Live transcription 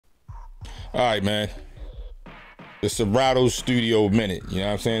All right, man. The Serato Studio Minute. You know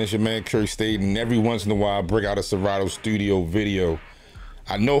what I'm saying? It's your man Kirk Staten. Every once in a while, I break out a Serato Studio video.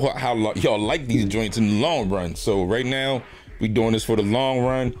 I know how y'all like these joints in the long run. So right now, we doing this for the long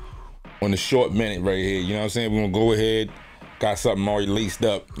run on the short minute right here. You know what I'm saying? We're gonna go ahead. Got something already laced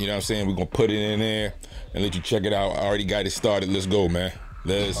up. You know what I'm saying? We're gonna put it in there and let you check it out. I already got it started. Let's go, man.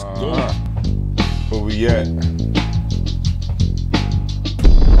 Let's go. Where we at?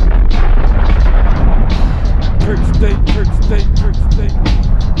 Kirk State, Kirk State, Kirk State.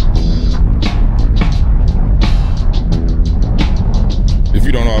 If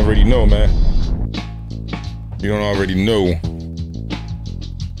you don't already know, man, you don't already know,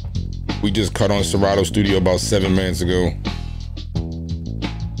 we just cut on Serato Studio about 7 minutes ago.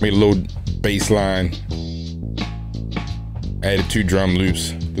 Made a little bass line. Added 2 drum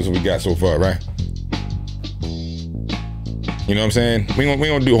loops. This is what we got so far, right? You know what I'm saying? We ain't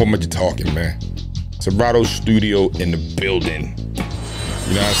gonna do a whole bunch of talking, man. Serato Studio in the building.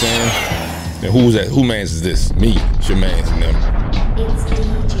 You know what I'm saying? And who's that? Who mans is this? Me. It's your mans and them. It's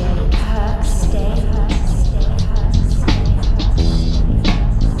DJ Kirk Staten.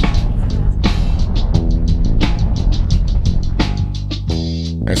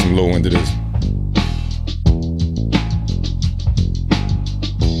 Add some low into this.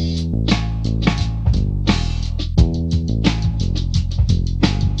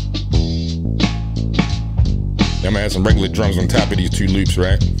 I'm gonna add some regular drums on top of these 2 loops,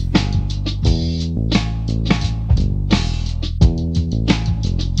 right?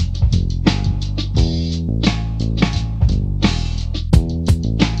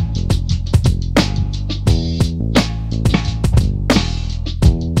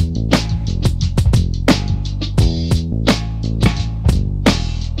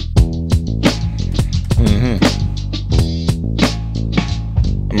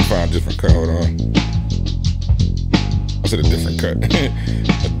 I'm gonna find a different cut, hold on. A different cut,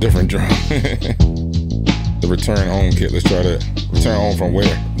 a different drum. The return home kit. Let's try that. Return home from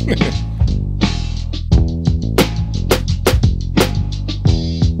where?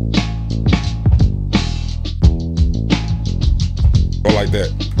 Go like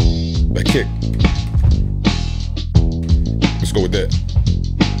that. That kick. Let's go with that.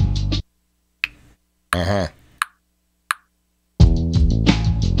 Uh-huh.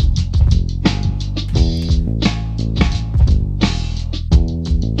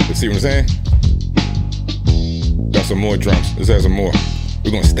 See what I'm saying? Got some more drums. Let's add some more. We're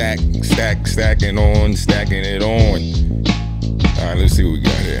gonna stacking it on. All right, let's see what we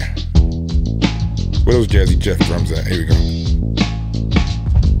got here. Where those Jazzy Jeff drums at? Here we go.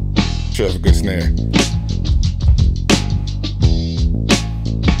 Should have a good snare.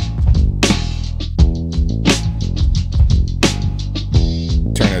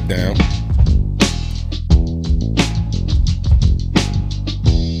 Turn that down.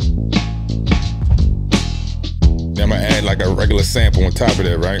 I'm gonna add like a regular sample on top of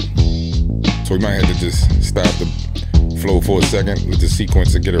that, right? So we might have to just stop the flow for a second, let the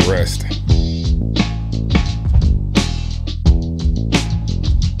sequencer get a rest.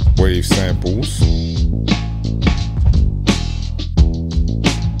 Wave samples.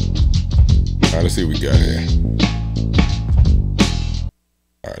 All right, let's see what we got here.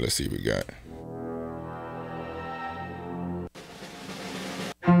 All right, let's see what we got.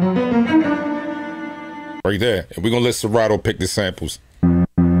 Right there. And we're gonna let Serato pick the samples.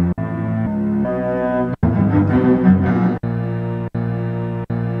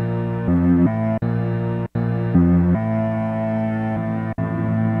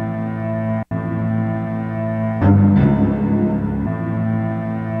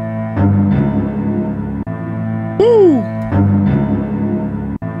 Woo!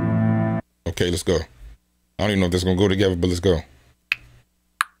 Okay, let's go. I don't even know if this is gonna go together, but let's go.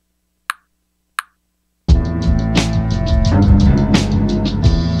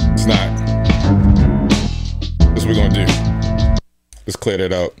 It's not. That's what we're gonna do. Let's clear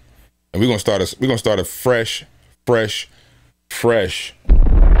that out, and we're gonna start a fresh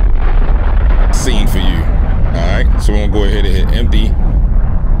scene for you. All right. So we're gonna go ahead and hit empty.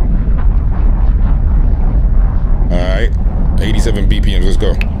 All right. 87 BPMs. Let's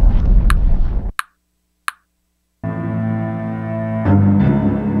go.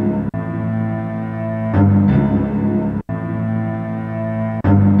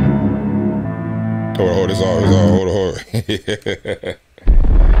 Hold on, hold on. All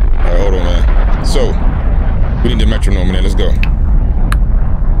right, hold on, man. So, we need the metronome in there, let's go.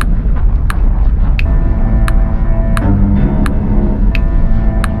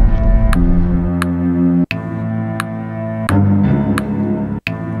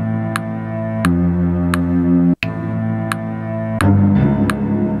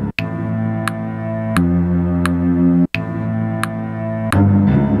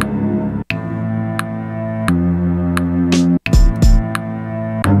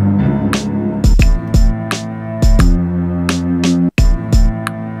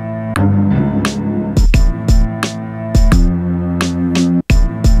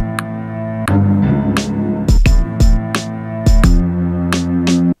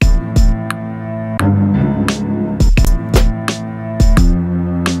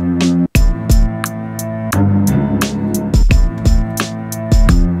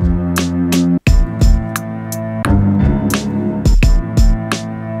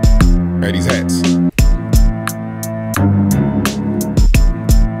 Right, these hats.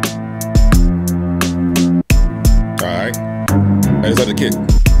 Alright. That is other kit.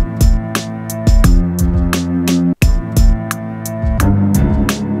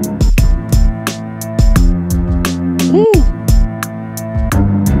 Woo!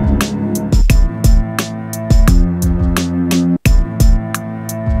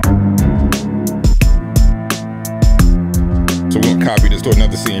 So we're gonna copy this to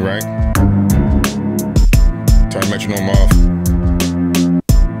another scene, right? Turn metronome off.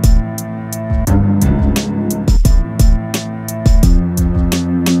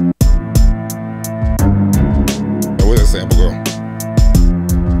 Now where's that sample go?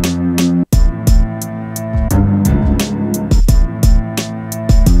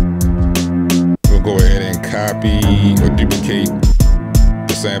 We'll go ahead and copy or duplicate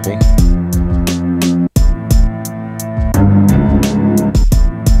the sample.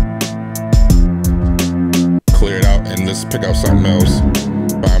 Clear it out and let's pick out something else.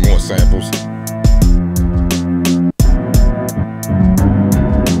 Find more samples.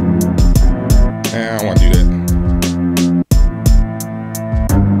 I don't want to do that.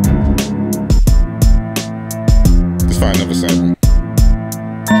 Let's find another sample.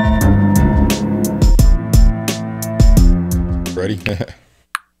 Ready?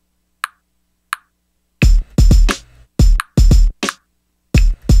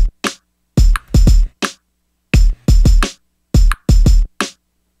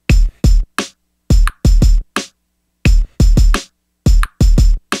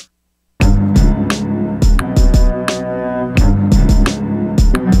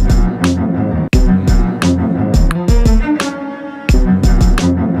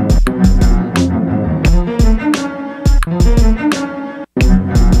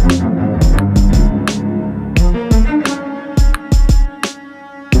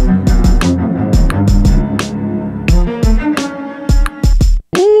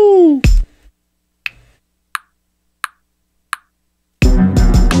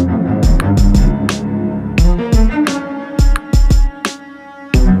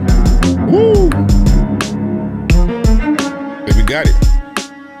 Woo! Baby, got it.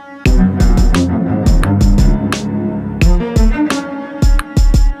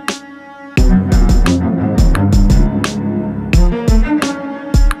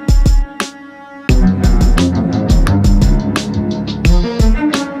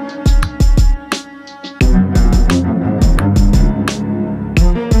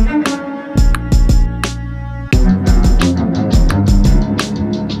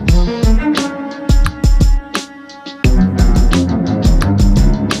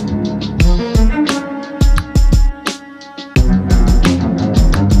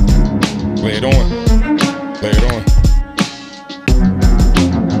 Lay it on. Lay it on.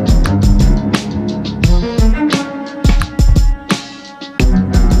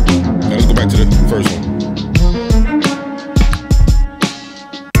 Now let's go back to the first one.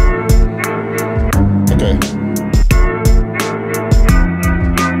 Okay.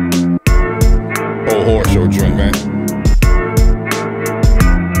 Whole horror show joint, man.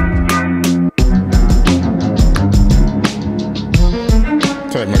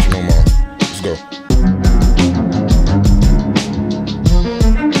 Turn that metronome off. Let's go.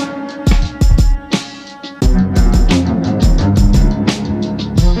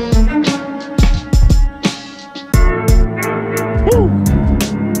 Woo!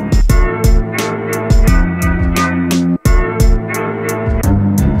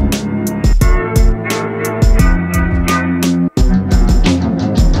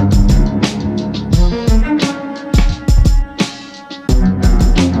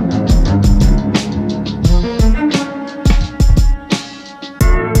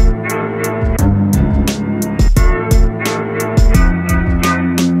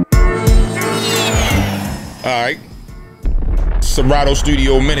 All right. Serato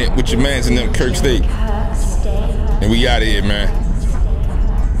Studio Minute with your mans in them Kirk State. And we out of here, man.